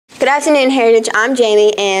Good afternoon, Heritage. I'm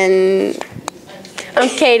Jamie, and I'm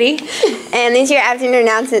Katie. And these are your afternoon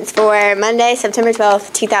announcements for Monday, September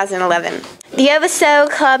 12th, 2011. The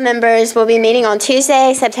OVSO Club members will be meeting on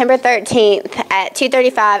Tuesday, September 13th at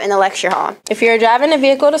 2:35 in the lecture hall. If you're driving a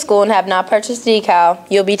vehicle to school and have not purchased a decal,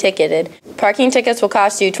 you'll be ticketed. Parking tickets will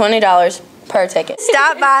cost you $20 per ticket.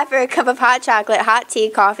 Stop by for a cup of hot chocolate, hot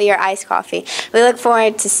tea, coffee, or iced coffee. We look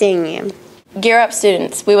forward to seeing you. Gear up,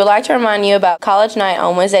 students. We would like to remind you about College Night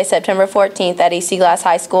on Wednesday, September 14th at East Glass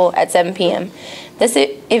High School at 7 p.m. This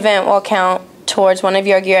event will count towards one of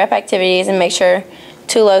your Gear Up activities, and make sure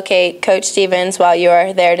to locate Coach Stevens while you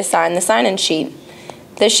are there to sign the sign-in sheet.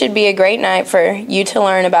 This should be a great night for you to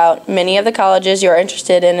learn about many of the colleges you are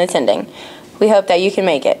interested in attending. We hope that you can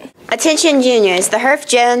make it. Attention juniors, the Herff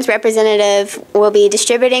Jones representative will be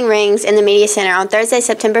distributing rings in the Media Center on Thursday,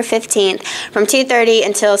 September 15th from 2:30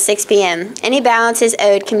 until 6 p.m. Any balances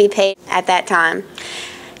owed can be paid at that time.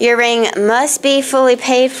 Your ring must be fully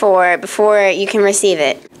paid for before you can receive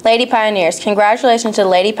it. Lady Pioneers, congratulations to the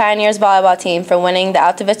Lady Pioneers volleyball team for winning the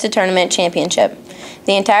Alta Vista Tournament Championship.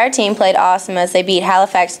 The entire team played awesome as they beat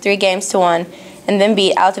Halifax 3-1 and then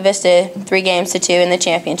beat Alta Vista 3-2 in the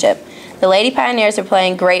championship. The Lady Pioneers are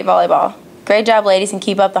playing great volleyball. Great job, ladies, and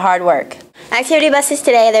keep up the hard work. Activity buses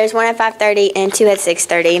today, there's one at 5:30 and two at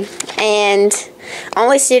 6:30. And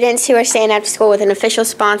only students who are staying after school with an official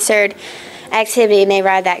sponsored activity may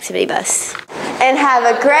ride the activity bus. And have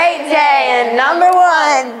a great day in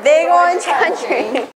 #1, Big Orange Country.